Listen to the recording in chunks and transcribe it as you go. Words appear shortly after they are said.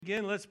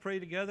Again, let's pray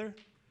together.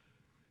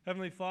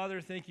 Heavenly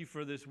Father, thank you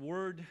for this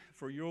word,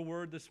 for your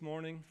word this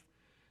morning,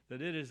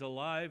 that it is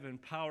alive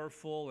and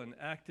powerful and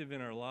active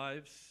in our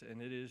lives,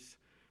 and it is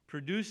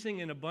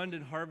producing an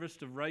abundant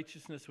harvest of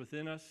righteousness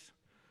within us,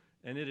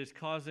 and it is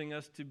causing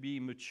us to be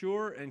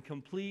mature and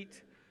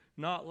complete,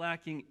 not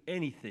lacking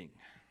anything.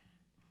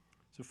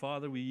 So,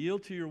 Father, we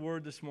yield to your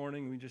word this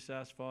morning. We just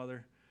ask,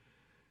 Father,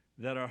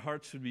 that our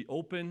hearts would be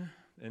open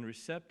and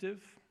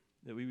receptive,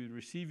 that we would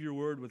receive your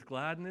word with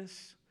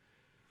gladness.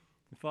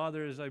 And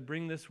Father, as I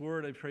bring this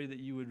word, I pray that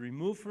you would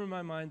remove from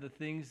my mind the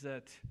things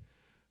that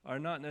are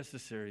not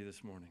necessary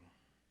this morning.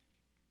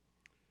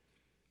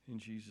 In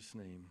Jesus'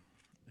 name,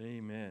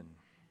 amen.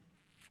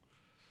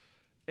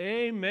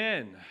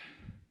 Amen.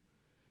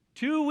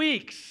 2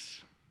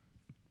 weeks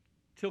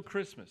till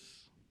Christmas.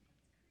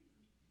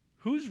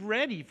 Who's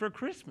ready for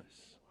Christmas?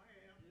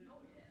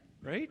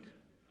 Right?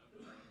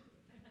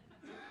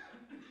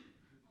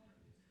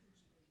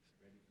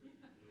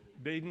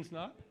 Baden's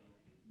not?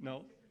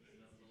 No.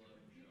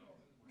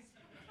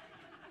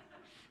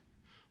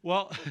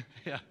 Well,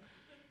 yeah.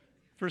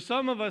 For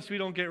some of us, we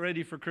don't get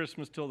ready for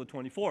Christmas till the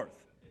 24th.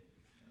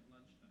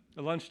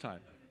 At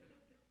lunchtime.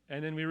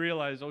 And then we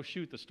realize, oh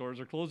shoot, the stores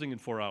are closing in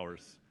 4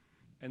 hours.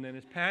 And then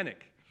it's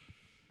panic.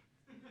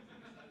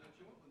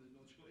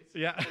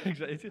 Yeah,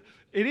 exactly.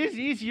 It is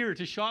easier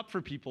to shop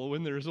for people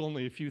when there's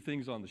only a few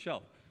things on the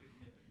shelf.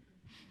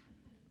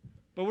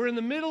 But we're in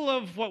the middle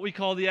of what we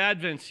call the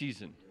Advent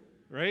season,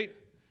 right?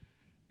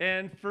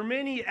 And for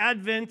many,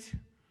 Advent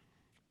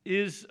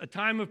is a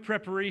time of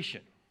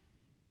preparation.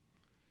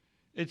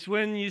 It's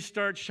when you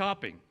start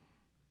shopping.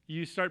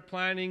 You start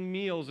planning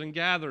meals and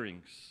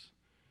gatherings.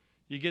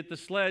 You get the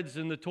sleds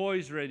and the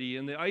toys ready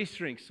and the ice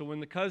rink, so when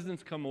the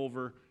cousins come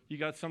over, you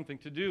got something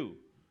to do.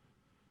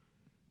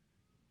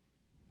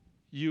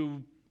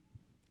 You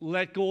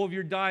let go of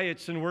your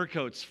diets and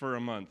workouts for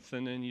a month,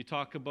 and then you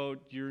talk about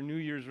your New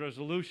Year's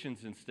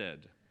resolutions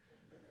instead.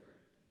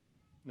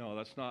 No,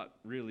 that's not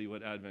really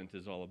what Advent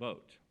is all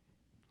about.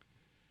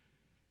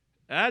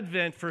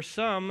 Advent, for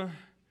some,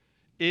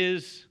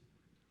 is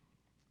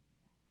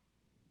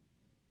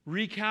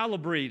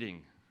recalibrating,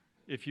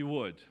 if you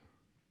would.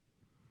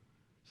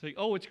 It's like,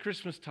 oh, it's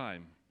Christmas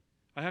time.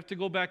 I have to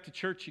go back to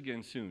church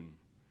again soon.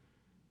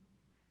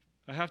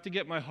 I have to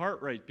get my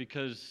heart right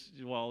because,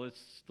 well,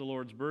 it's the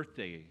Lord's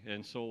birthday,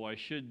 and so I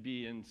should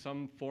be in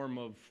some form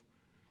of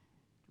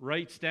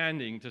right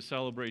standing to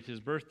celebrate his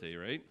birthday,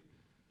 right?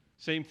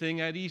 Same thing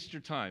at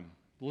Easter time.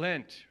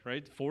 Lent,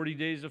 right? 40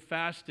 days of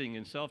fasting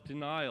and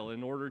self-denial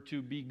in order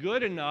to be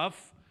good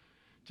enough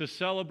to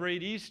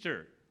celebrate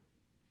Easter.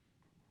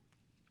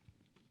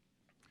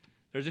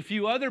 There's a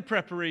few other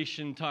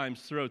preparation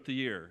times throughout the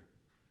year.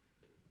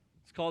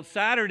 It's called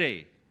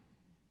Saturday.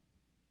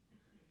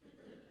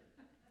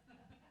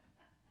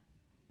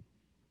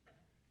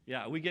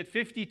 Yeah, we get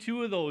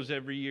 52 of those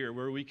every year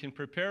where we can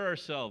prepare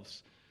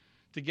ourselves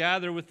to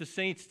gather with the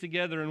saints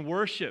together and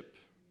worship,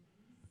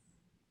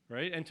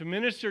 right? And to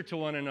minister to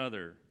one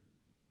another.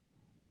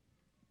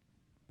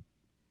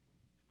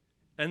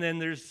 And then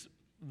there's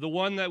the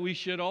one that we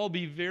should all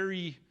be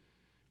very,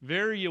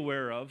 very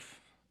aware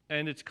of,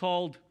 and it's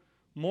called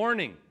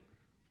mourning.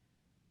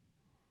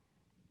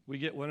 We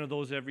get one of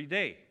those every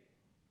day.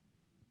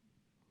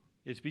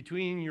 It's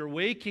between your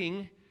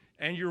waking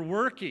and your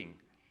working.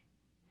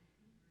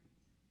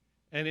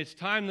 And it's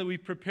time that we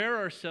prepare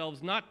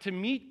ourselves not to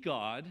meet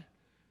God,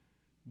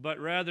 but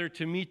rather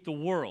to meet the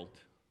world,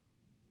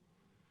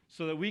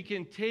 so that we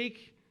can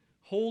take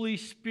Holy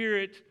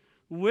Spirit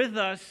with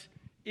us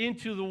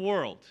into the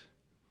world.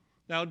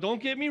 Now,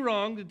 don't get me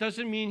wrong, it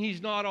doesn't mean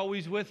he's not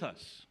always with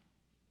us.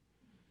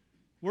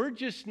 We're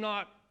just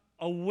not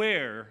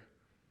aware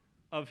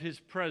of his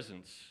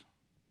presence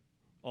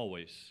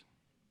always.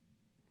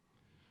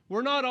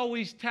 We're not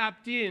always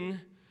tapped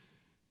in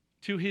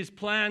to his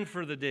plan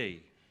for the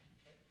day.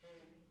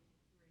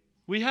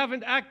 We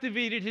haven't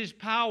activated his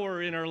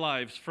power in our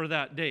lives for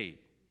that day.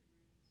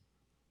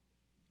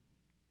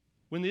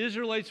 When the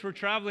Israelites were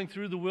traveling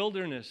through the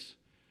wilderness,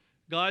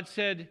 God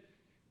said,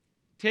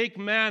 "Take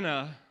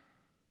manna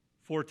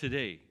for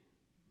today."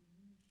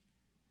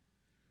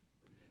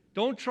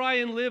 Don't try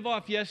and live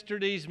off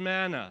yesterday's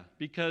manna,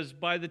 because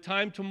by the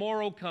time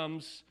tomorrow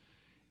comes,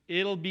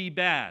 it'll be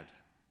bad.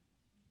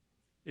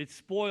 It's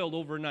spoiled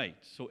overnight.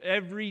 So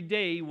every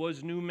day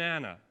was new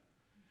manna.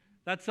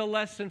 That's a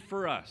lesson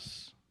for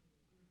us.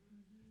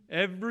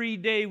 Every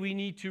day we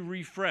need to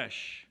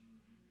refresh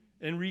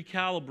and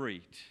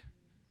recalibrate.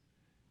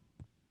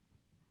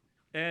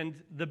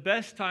 And the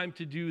best time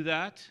to do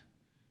that,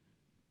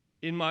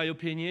 in my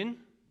opinion,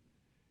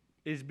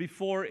 is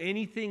before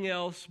anything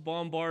else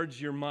bombards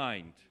your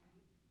mind.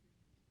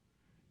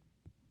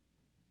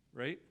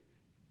 Right?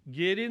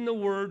 Get in the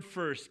Word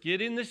first.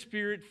 Get in the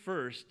Spirit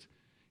first.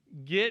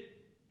 Get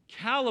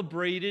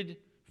calibrated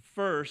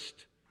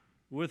first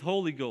with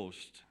Holy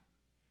Ghost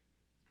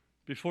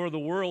before the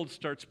world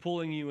starts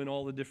pulling you in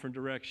all the different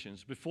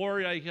directions,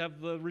 before I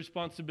have the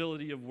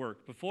responsibility of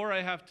work, before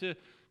I have to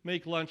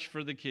make lunch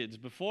for the kids,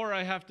 before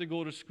I have to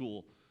go to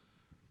school.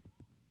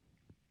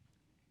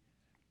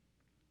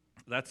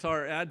 That's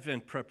our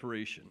Advent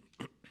preparation.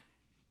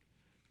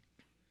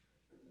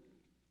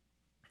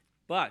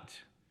 But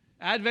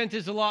Advent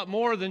is a lot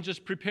more than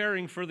just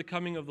preparing for the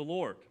coming of the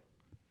Lord.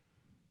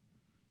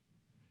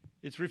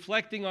 It's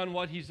reflecting on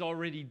what he's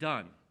already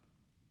done.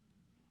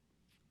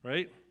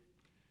 Right?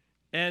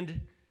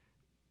 And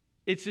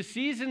it's a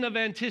season of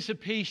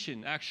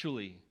anticipation,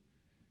 actually,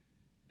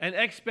 and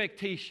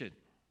expectation.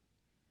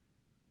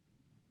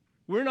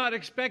 We're not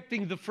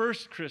expecting the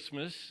first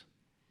Christmas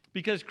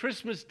because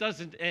Christmas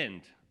doesn't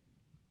end.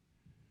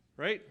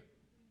 Right?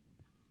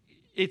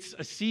 It's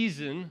a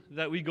season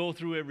that we go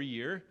through every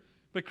year,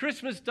 but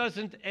Christmas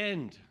doesn't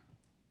end.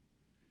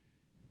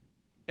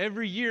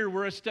 Every year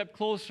we're a step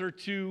closer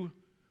to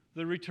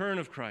the return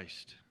of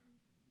Christ.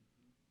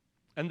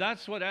 And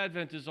that's what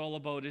Advent is all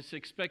about. It's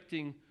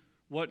expecting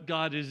what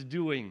God is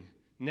doing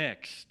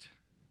next.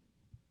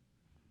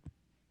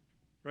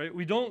 Right?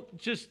 We don't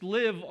just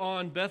live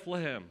on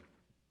Bethlehem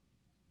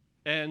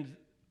and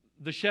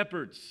the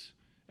shepherds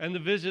and the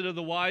visit of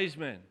the wise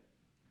men.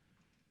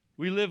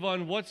 We live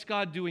on what's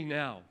God doing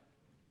now.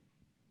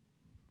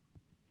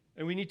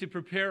 And we need to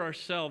prepare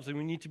ourselves and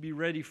we need to be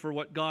ready for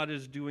what God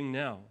is doing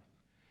now.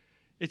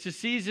 It's a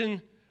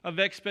season of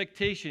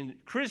expectation.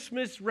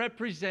 Christmas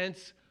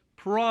represents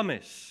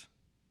promise.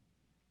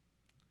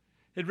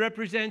 It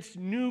represents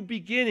new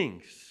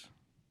beginnings.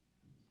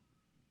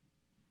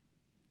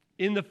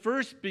 In the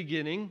first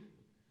beginning,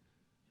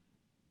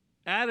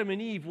 Adam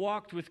and Eve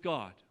walked with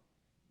God.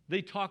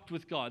 They talked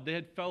with God. They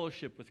had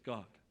fellowship with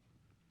God.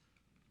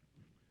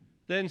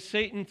 Then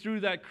Satan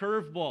threw that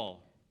curveball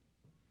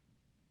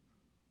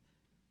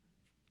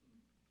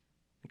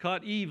and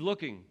caught Eve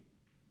looking.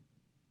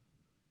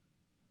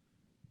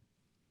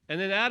 And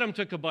then Adam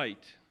took a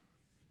bite,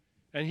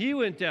 and he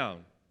went down.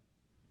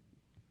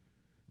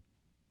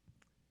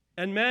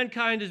 And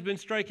mankind has been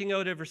striking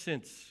out ever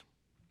since.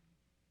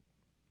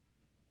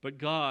 But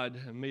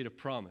God made a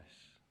promise.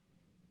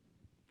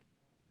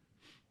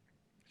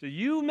 So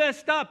you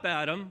messed up,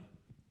 Adam,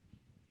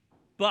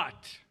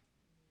 but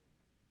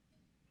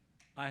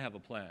I have a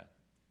plan.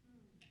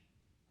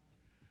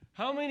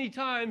 How many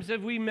times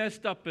have we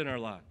messed up in our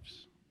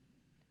lives?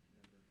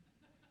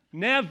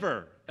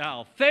 Never,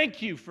 Al.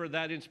 Thank you for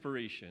that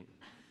inspiration.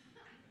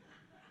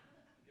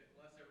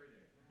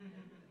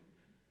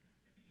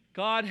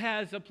 God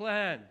has a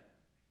plan,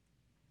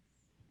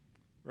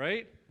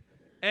 right?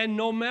 And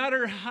no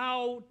matter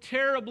how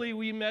terribly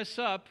we mess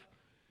up,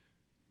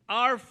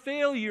 our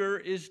failure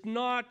is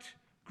not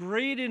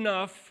great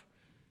enough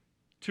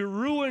to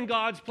ruin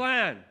God's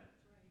plan.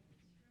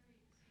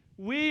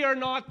 We are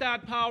not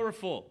that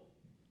powerful.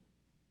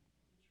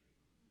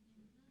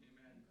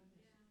 Amen.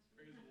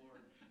 Praise the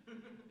Lord.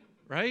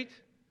 Right?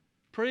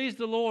 Praise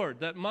the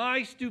Lord that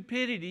my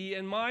stupidity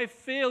and my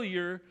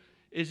failure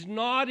is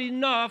not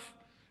enough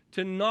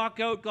to knock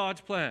out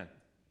God's plan.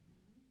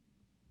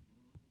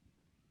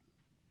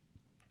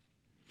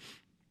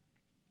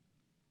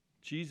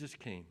 Jesus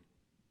came.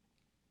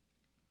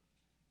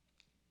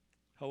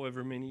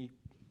 However many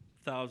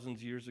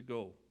thousands years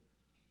ago.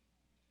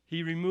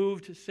 He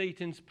removed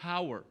Satan's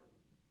power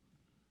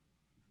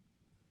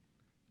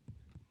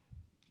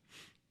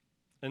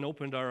and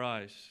opened our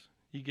eyes.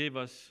 He gave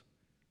us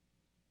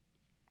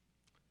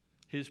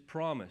his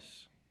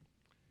promise.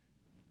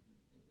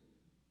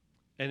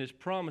 And his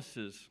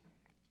promises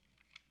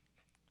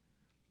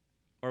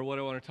are what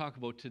I want to talk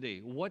about today.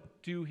 What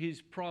do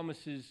his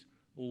promises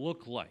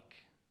look like?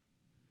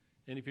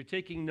 And if you're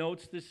taking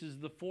notes, this is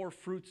the 4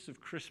 fruits of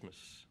Christmas.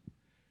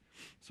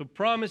 So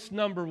promise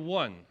number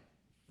 1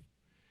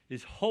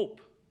 is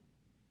hope.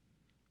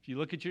 If you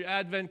look at your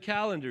Advent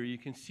calendar, you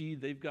can see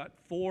they've got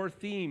 4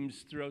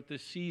 themes throughout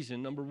this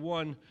season. Number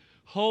 1,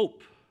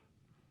 hope.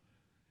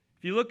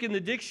 If you look in the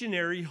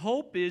dictionary,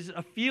 hope is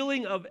a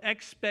feeling of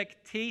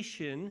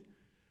expectation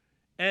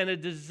and a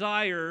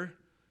desire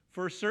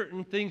for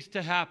certain things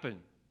to happen.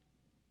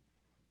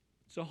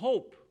 So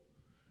hope.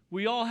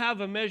 We all have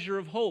a measure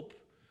of hope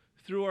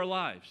through our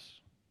lives.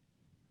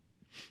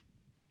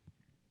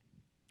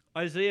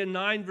 Isaiah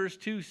 9 verse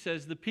 2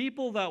 says, "The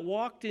people that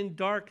walked in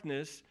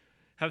darkness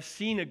have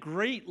seen a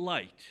great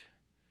light.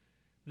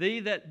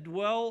 They that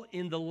dwell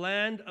in the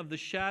land of the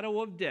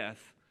shadow of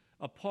death,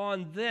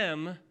 upon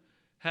them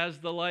has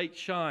the light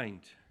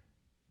shined."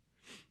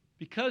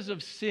 Because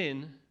of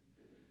sin,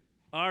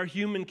 our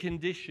human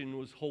condition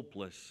was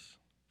hopeless,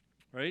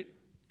 right?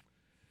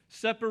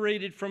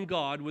 Separated from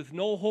God with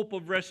no hope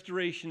of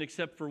restoration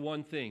except for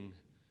one thing,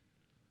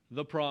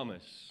 the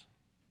promise.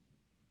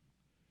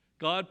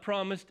 God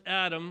promised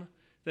Adam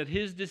that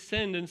his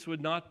descendants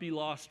would not be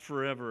lost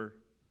forever.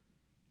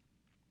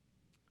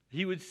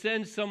 He would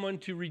send someone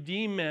to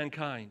redeem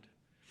mankind,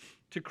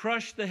 to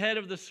crush the head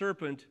of the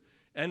serpent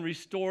and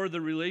restore the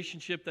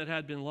relationship that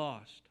had been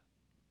lost.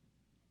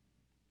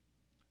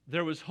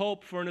 There was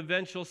hope for an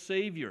eventual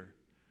Savior,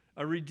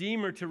 a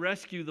Redeemer to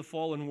rescue the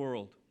fallen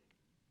world.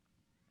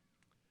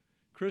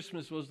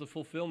 Christmas was the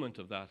fulfillment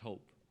of that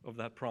hope, of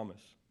that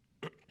promise.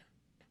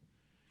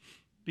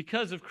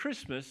 Because of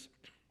Christmas,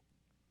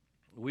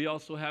 we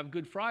also have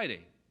Good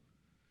Friday.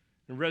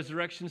 and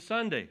Resurrection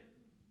Sunday.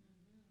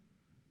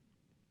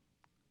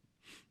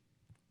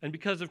 And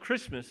because of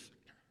Christmas,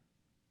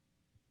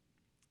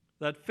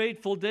 that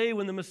fateful day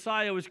when the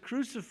Messiah was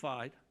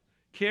crucified,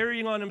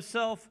 carrying on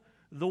himself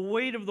the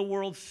weight of the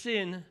world's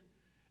sin,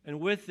 and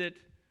with it,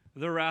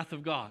 the wrath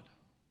of God.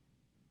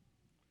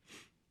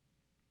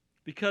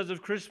 Because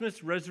of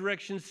Christmas,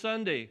 Resurrection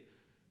Sunday,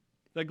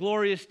 that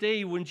glorious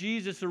day when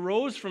Jesus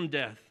arose from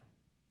death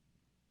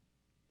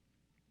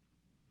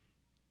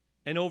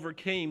and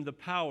overcame the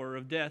power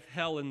of death,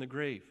 hell, and the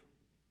grave.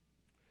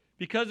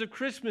 Because of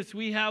Christmas,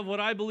 we have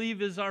what I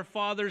believe is our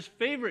Father's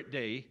favorite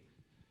day,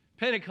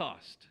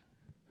 Pentecost.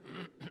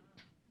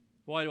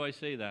 Why do I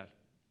say that?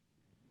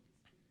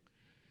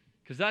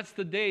 Because that's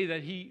the day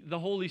that the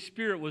Holy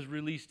Spirit was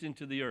released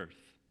into the earth.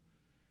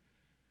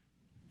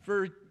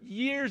 For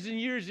years and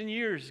years and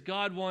years,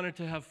 God wanted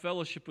to have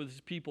fellowship with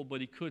his people,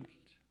 but he couldn't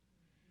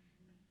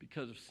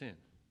because of sin.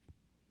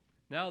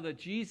 Now that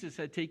Jesus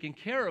had taken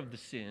care of the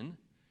sin,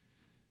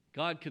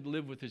 God could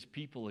live with his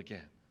people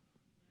again.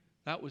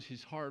 That was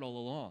his heart all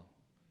along,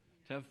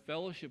 to have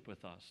fellowship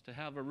with us, to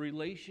have a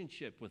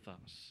relationship with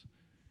us,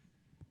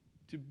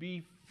 to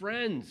be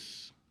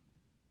friends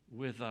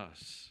with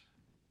us.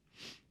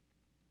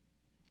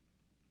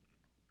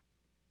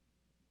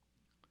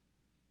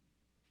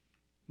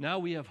 Now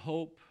we have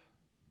hope.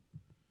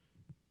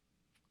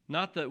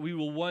 Not that we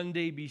will one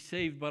day be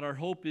saved, but our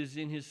hope is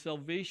in his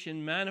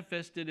salvation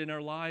manifested in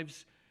our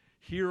lives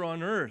here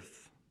on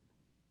earth.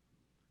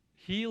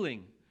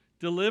 Healing,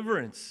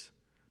 deliverance,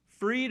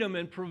 freedom,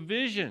 and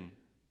provision.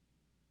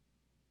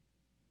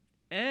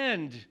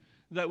 And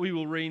that we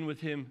will reign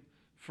with him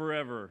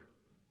forever.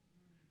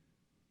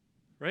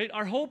 Right?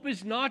 Our hope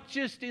is not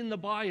just in the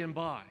by and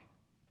by.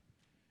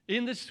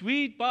 In the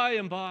sweet by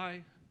and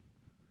by.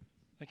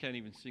 I can't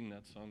even sing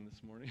that song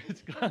this morning.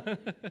 It's gone.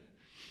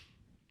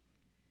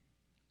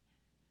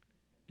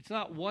 It's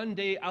not one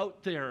day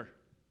out there,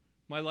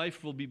 my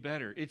life will be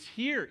better. It's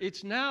here.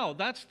 It's now.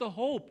 That's the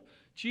hope.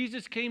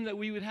 Jesus came that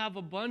we would have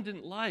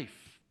abundant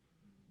life.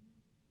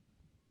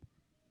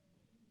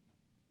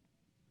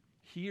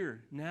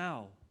 Here,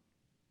 now,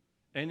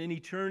 and in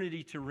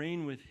eternity to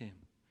reign with him.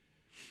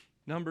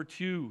 Number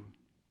 2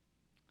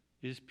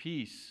 is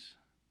peace.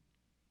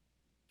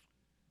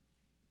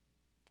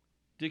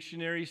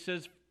 Dictionary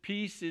says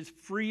peace is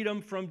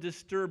freedom from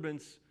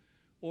disturbance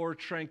or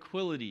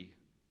tranquility.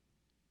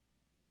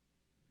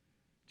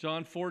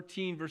 John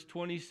 14, verse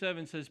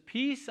 27 says,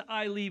 "Peace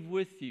I leave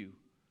with you,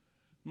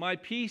 my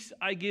peace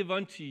I give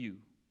unto you.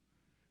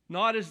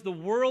 Not as the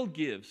world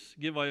gives,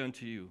 give I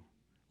unto you.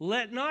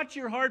 Let not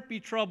your heart be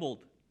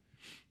troubled,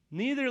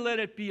 neither let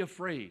it be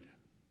afraid."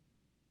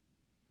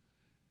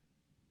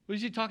 What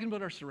is he talking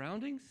about? Our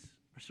surroundings?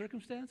 Our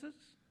circumstances?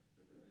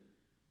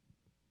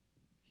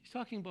 He's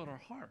talking about our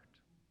heart.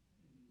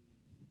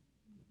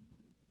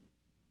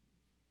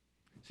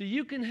 See,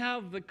 you can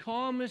have the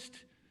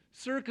calmest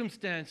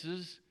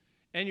circumstances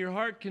and your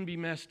heart can be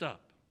messed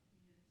up.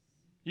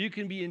 You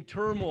can be in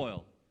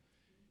turmoil,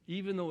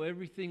 even though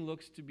everything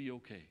looks to be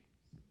okay.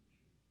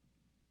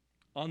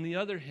 On the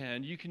other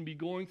hand, you can be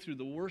going through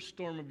the worst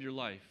storm of your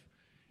life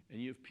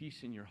and you have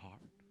peace in your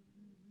heart.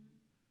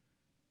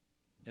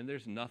 And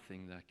there's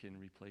nothing that can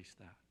replace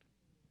that.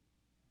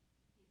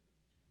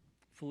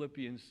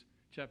 Philippians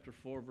chapter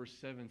 4, verse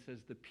 7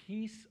 says, "The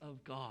peace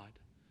of God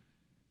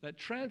that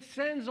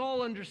transcends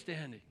all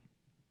understanding."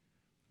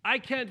 I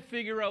can't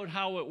figure out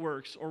how it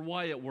works or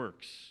why it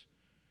works.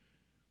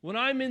 When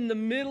I'm in the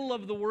middle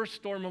of the worst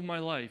storm of my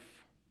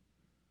life,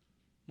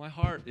 my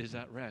heart is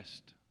at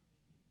rest.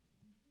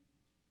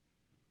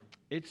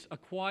 It's a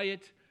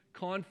quiet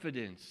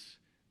confidence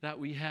that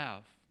we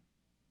have,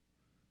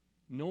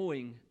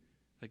 knowing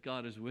that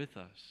God is with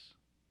us,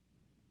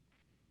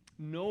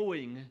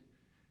 knowing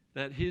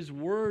that his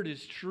word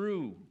is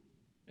true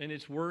and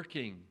it's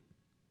working.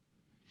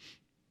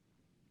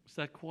 It's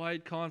that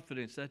quiet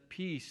confidence, that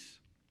peace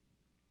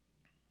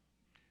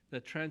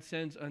that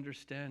transcends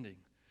understanding.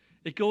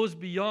 It goes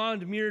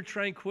beyond mere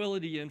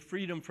tranquility and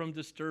freedom from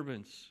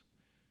disturbance.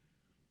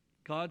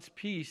 God's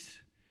peace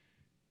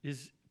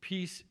is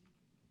peace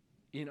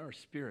in our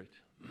spirit.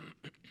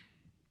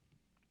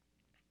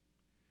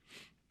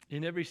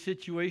 In every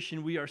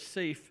situation, we are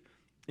safe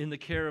in the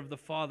care of the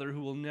Father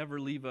who will never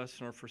leave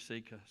us nor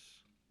forsake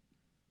us.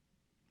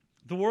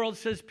 The world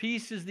says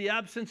peace is the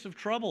absence of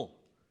trouble.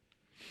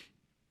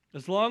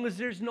 As long as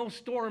there's no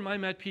storm,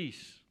 I'm at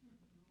peace.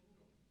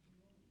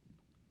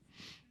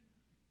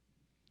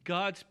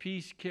 God's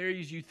peace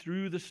carries you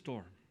through the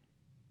storm.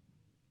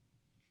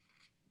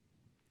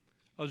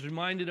 I was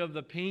reminded of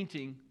the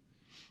painting.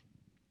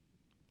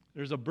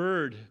 There's a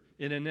bird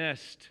in a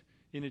nest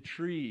in a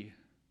tree,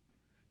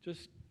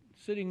 just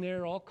sitting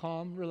there all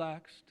calm,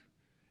 relaxed,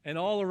 and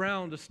all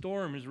around the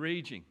storm is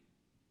raging.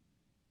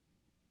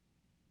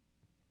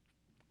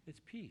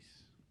 It's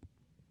peace.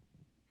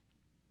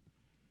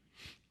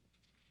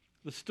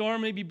 The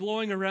storm may be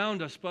blowing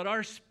around us, but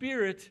our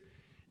spirit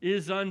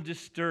is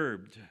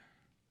undisturbed.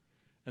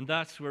 And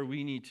that's where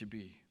we need to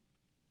be.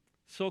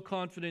 So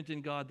confident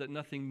in God that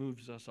nothing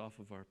moves us off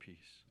of our peace.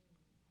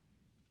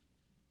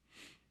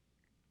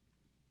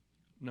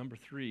 Number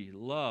 3,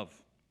 love.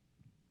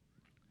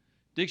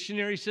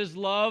 Dictionary says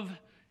love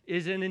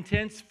is an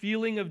intense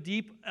feeling of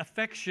deep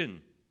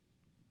affection.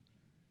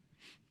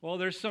 Well,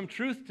 there's some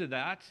truth to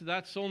that.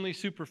 That's only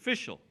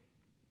superficial.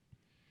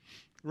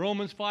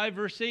 Romans 5,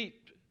 verse 8.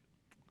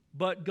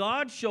 But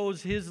God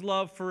shows his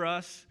love for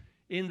us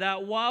in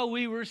that while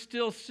we were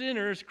still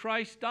sinners,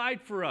 Christ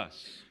died for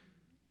us.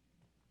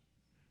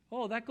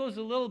 Oh, that goes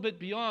a little bit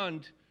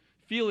beyond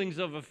feelings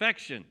of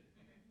affection.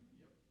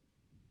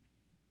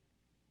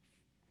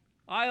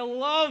 I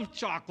love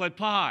chocolate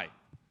pie.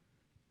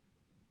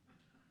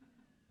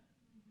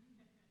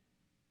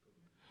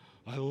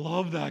 I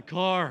love that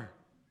car.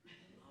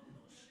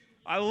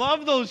 I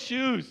love those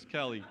shoes,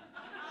 Kelly.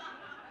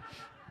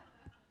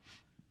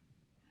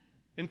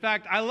 In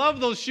fact, I love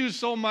those shoes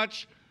so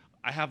much,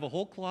 I have a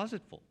whole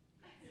closet full.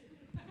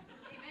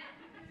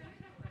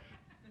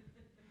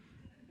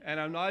 And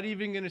I'm not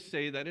even going to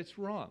say that it's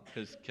wrong,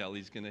 because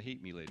Kelly's going to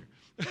hate me later.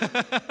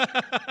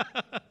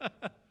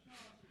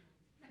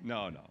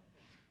 No.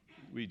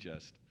 We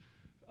just.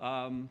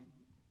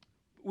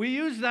 We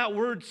use that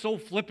word so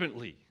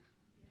flippantly,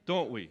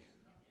 don't we?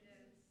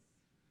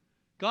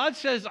 God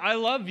says, I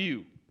love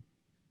you.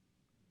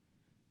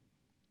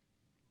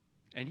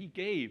 And he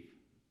gave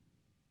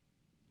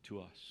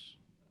to us.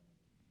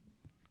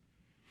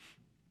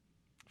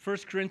 1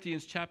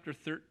 Corinthians chapter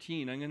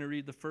 13, I'm going to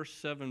read the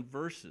first 7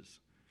 verses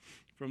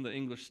from the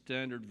English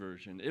Standard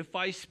Version. If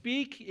I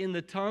speak in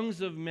the tongues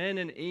of men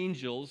and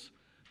angels,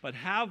 but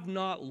have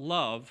not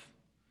love,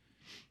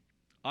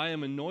 I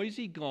am a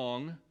noisy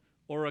gong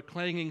or a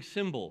clanging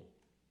cymbal.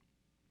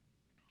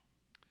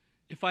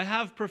 If I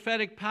have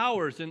prophetic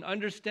powers and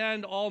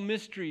understand all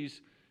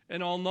mysteries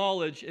and all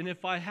knowledge, and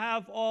if I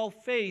have all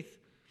faith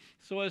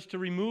so as to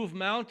remove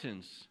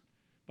mountains,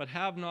 but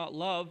have not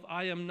love,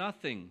 I am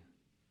nothing.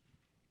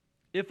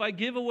 If I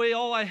give away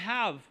all I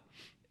have,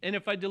 and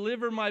if I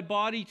deliver my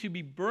body to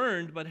be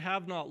burned, but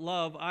have not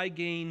love, I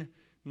gain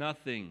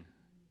nothing.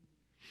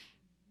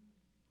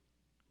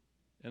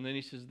 And then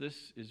he says,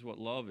 this is what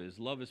love is.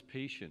 Love is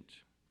patient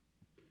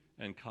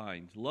and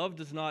kind. Love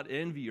does not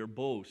envy or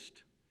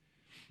boast.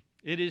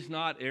 It is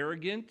not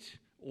arrogant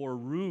or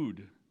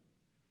rude.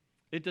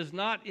 It does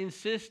not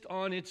insist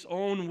on its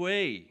own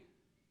way.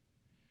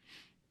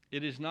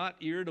 It is not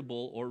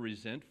irritable or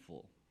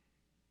resentful.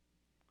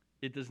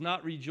 It does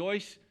not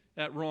rejoice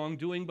at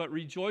wrongdoing, but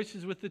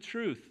rejoices with the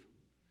truth.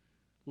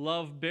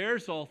 Love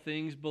bears all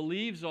things,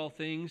 believes all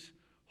things,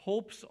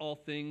 hopes all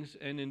things,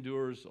 and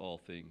endures all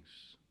things.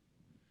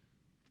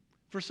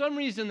 For some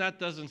reason, that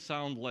doesn't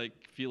sound like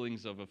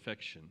feelings of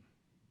affection.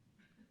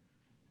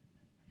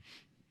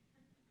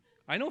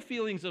 I know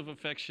feelings of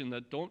affection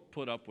that don't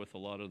put up with a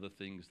lot of the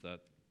things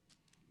that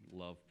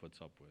love puts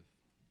up with.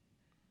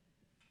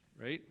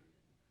 Right?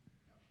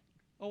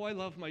 Oh, I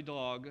love my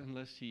dog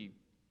unless he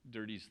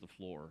dirties the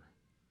floor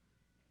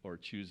or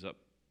chews up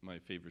my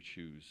favorite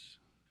shoes.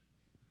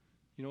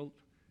 You know,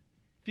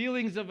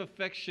 feelings of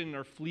affection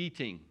are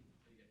fleeting.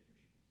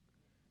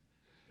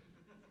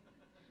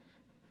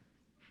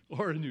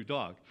 Or a new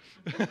dog.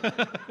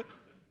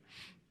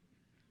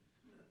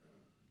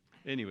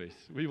 Anyways,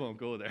 we won't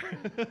go there.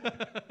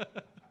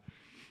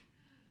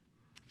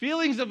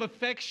 Feelings of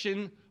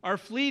affection are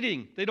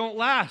fleeting. They don't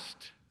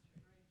last.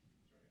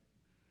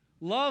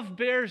 Love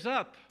bears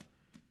up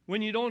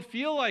when you don't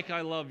feel like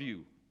I love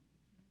you.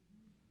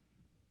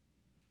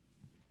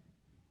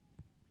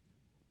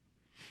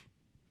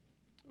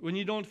 When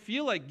you don't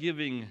feel like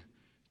giving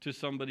to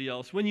somebody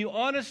else. When you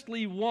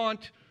honestly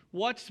want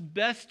what's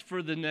best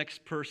for the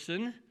next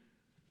person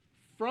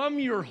from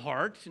your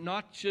heart,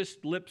 not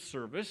just lip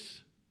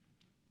service,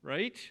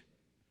 right?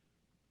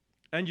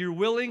 And you're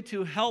willing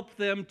to help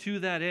them to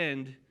that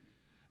end,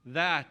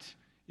 that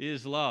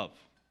is love.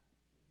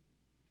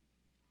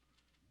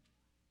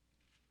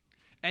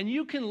 And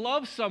you can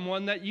love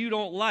someone that you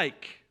don't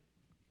like,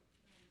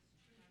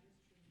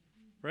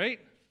 right?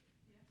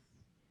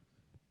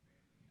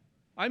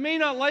 I may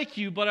not like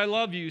you, but I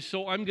love you,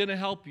 so I'm going to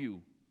help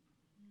you.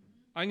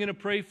 I'm going to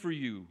pray for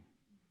you.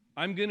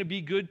 I'm going to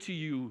be good to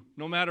you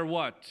no matter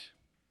what.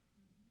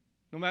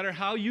 No matter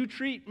how you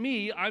treat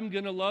me, I'm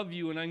going to love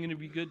you and I'm going to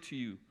be good to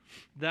you.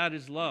 That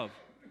is love.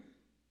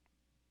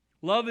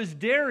 Love is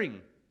daring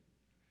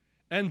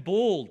and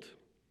bold.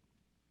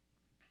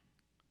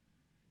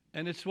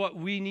 And it's what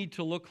we need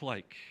to look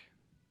like.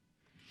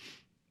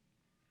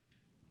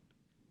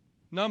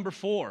 Number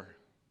 4,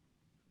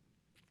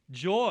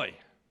 joy.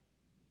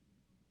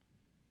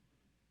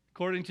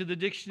 According to the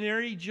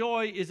dictionary,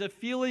 joy is a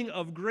feeling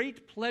of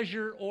great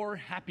pleasure or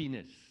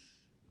happiness.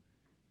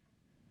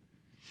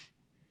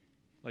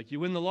 Like you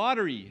win the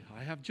lottery,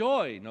 I have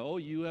joy. No,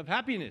 you have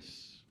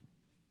happiness.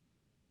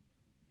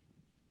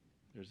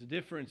 There's a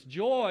difference.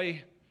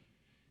 Joy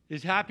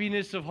is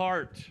happiness of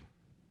heart,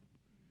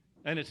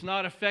 and it's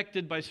not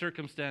affected by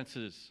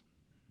circumstances.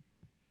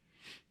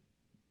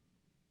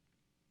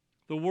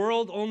 The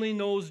world only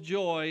knows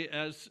joy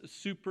as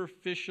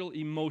superficial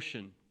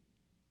emotion.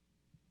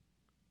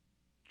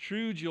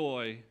 True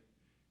joy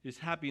is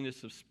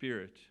happiness of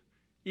spirit,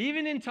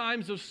 even in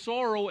times of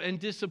sorrow and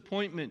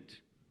disappointment.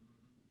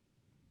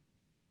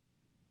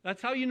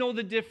 That's how you know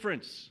the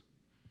difference.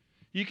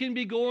 You can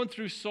be going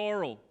through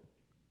sorrow.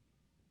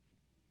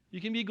 You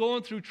can be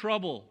going through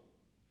trouble.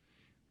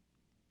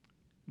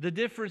 The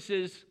difference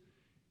is,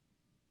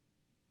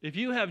 if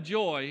you have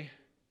joy,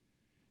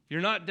 you're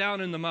not down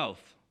in the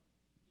mouth.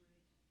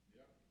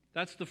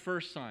 That's the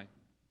first sign.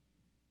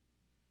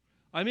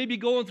 I may be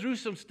going through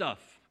some stuff,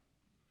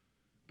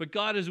 but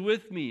God is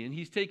with me and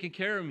He's taking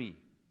care of me.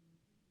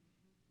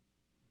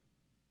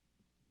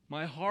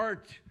 My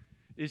heart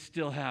is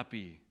still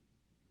happy.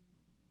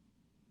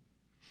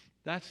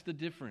 That's the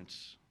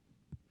difference.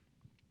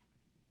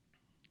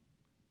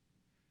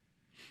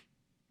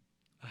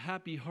 A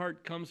happy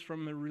heart comes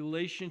from a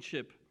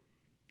relationship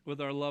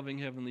with our loving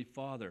Heavenly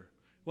Father.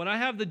 When I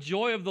have the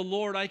joy of the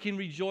Lord, I can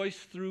rejoice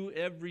through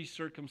every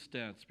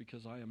circumstance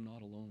because I am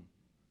not alone.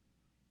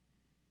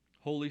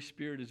 Holy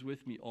Spirit is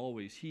with me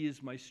always. He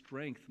is my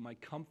strength, my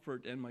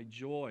comfort, and my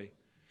joy.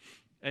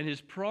 And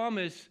His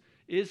promise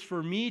is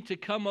for me to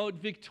come out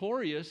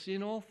victorious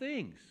in all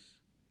things.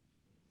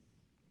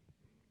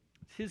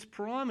 It's His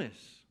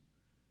promise.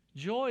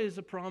 Joy is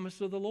a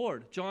promise of the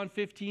Lord. John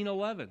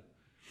 15:11.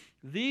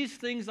 These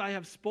things I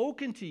have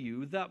spoken to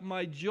you, that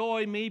my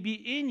joy may be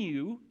in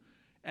you,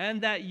 and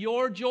that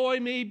your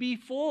joy may be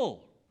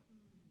full.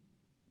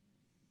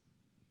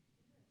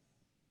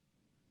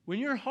 When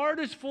your heart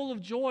is full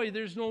of joy,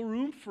 there's no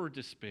room for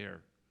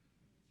despair.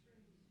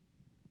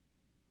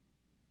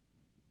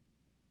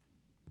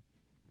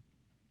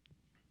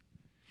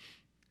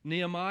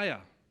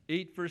 Nehemiah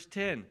 8 verse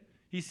 10.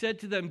 He said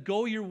to them,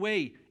 "Go your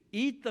way,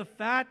 eat the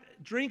fat,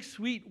 drink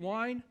sweet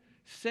wine,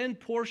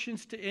 send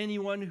portions to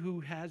anyone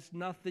who has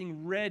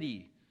nothing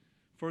ready,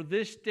 for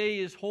this day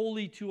is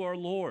holy to our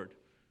Lord."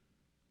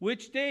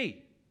 Which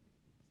day?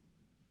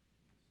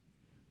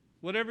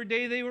 Whatever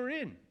day they were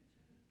in.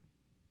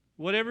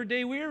 Whatever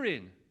day we're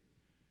in.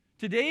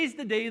 Today's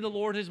the day the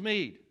Lord has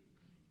made.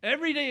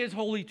 Every day is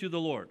holy to the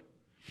Lord.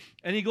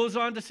 And he goes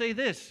on to say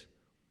this,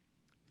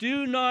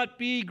 "Do not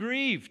be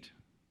grieved,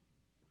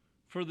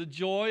 for the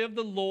joy of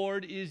the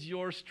Lord is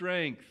your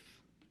strength."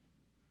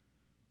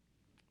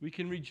 We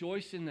can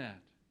rejoice in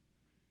that.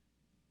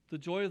 The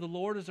joy of the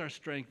Lord is our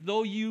strength.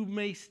 Though you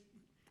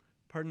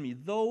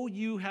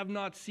have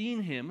not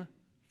seen Him,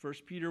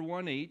 1 Peter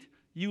 1:8,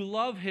 you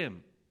love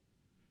Him.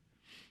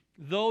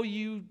 Though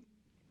you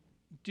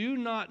do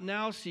not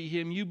now see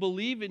Him, you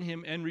believe in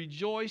Him and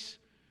rejoice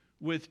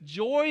with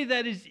joy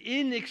that is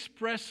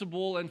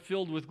inexpressible and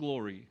filled with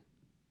glory.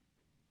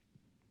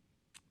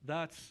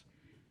 That's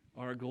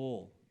our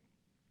goal.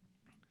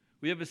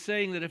 We have a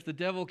saying that if the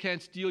devil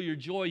can't steal your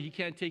joy, he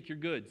can't take your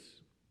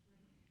goods.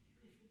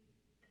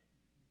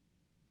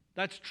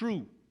 That's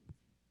true.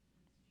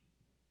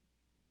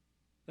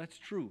 That's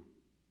true.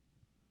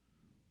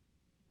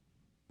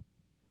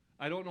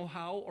 I don't know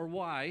how or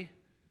why,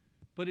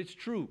 but it's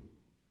true.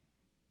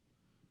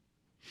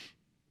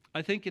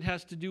 I think it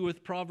has to do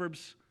with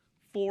Proverbs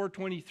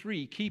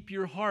 4:23. Keep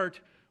your heart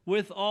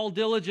with all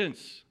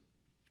diligence,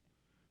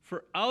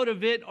 for out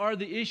of it are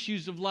the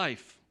issues of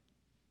life.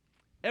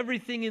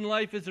 Everything in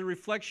life is a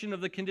reflection of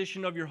the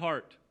condition of your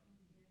heart.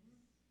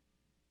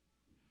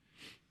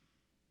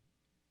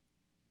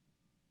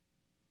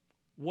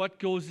 What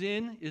goes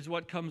in is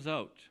what comes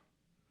out.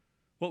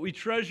 What we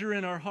treasure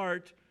in our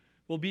heart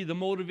will be the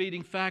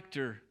motivating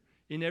factor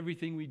in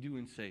everything we do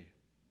and say.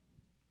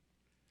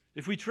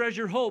 If we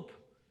treasure hope,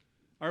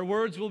 our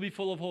words will be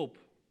full of hope.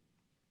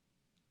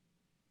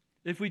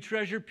 If we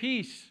treasure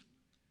peace,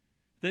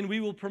 then we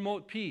will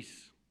promote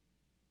peace.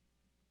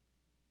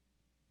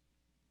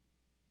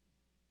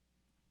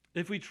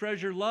 If we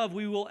treasure love,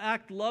 we will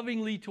act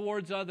lovingly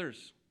towards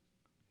others.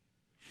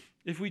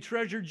 If we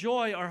treasure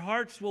joy, our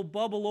hearts will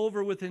bubble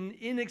over with an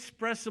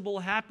inexpressible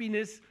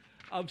happiness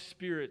of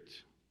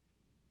spirit.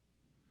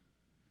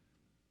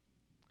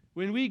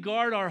 When we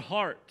guard our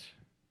heart,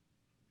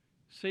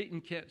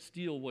 Satan can't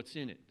steal what's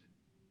in it.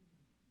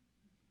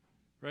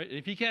 Right?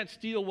 If he can't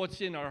steal what's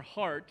in our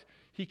heart,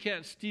 he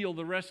can't steal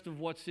the rest of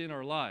what's in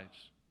our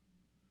lives.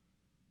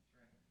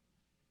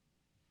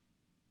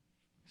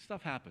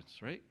 Stuff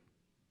happens, right?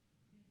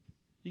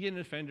 You get an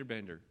offender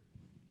bender.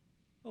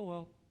 Oh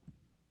well.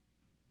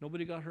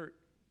 Nobody got hurt.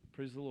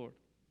 Praise the Lord.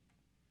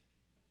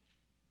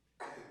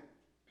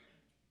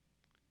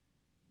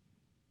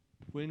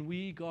 When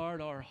we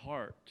guard our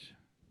heart,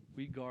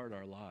 we guard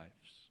our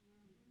lives.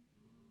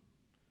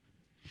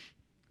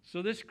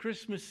 So this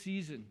Christmas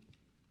season,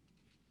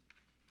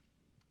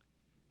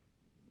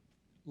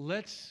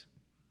 let's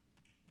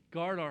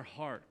guard our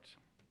heart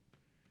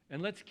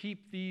and let's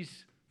keep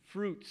these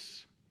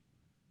fruits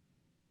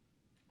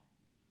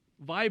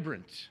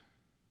vibrant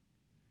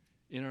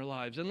in our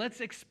lives. And let's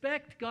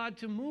expect God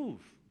to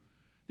move.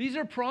 These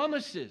are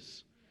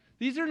promises.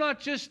 These are not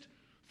just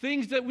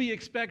things that we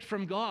expect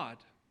from God.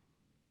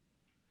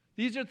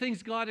 These are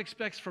things God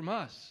expects from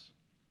us.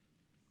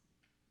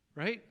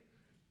 Right?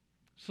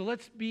 So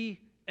let's be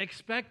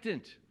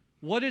expectant.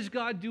 What is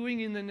God doing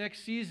in the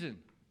next season?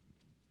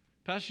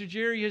 Pastor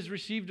Jerry has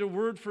received a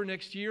word for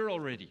next year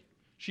already.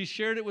 She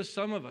shared it with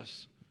some of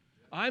us.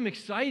 I'm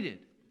excited.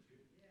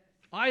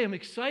 I am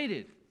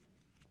excited.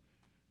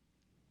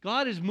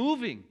 God is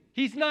moving.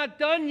 He's not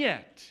done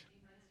yet.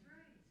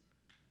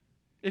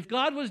 If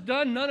God was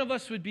done, none of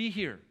us would be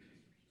here.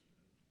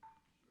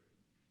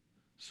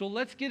 So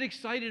let's get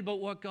excited about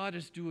what God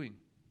is doing.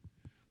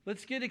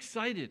 Let's get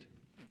excited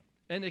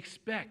and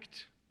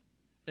expect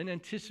and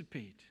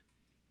anticipate.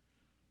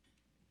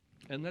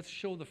 And let's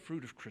show the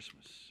fruit of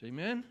Christmas.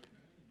 Amen?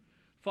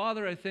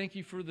 Father, I thank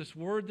you for this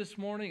word this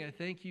morning. I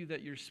thank you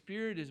that your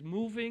Spirit is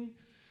moving,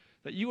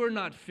 that you are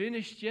not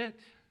finished yet,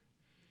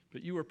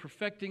 but you are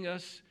perfecting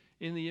us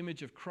in the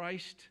image of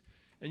Christ,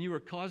 and you are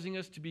causing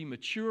us to be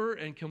mature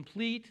and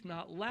complete,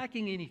 not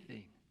lacking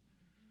anything.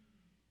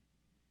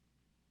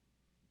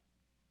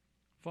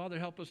 Father,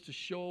 help us to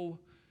show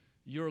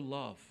your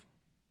love.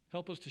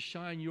 Help us to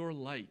shine your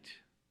light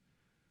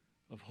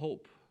of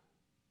hope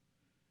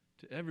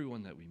to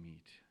everyone that we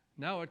meet,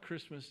 now at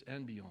Christmas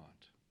and beyond.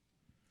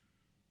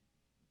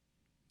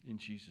 In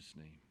Jesus'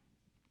 name,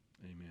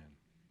 amen.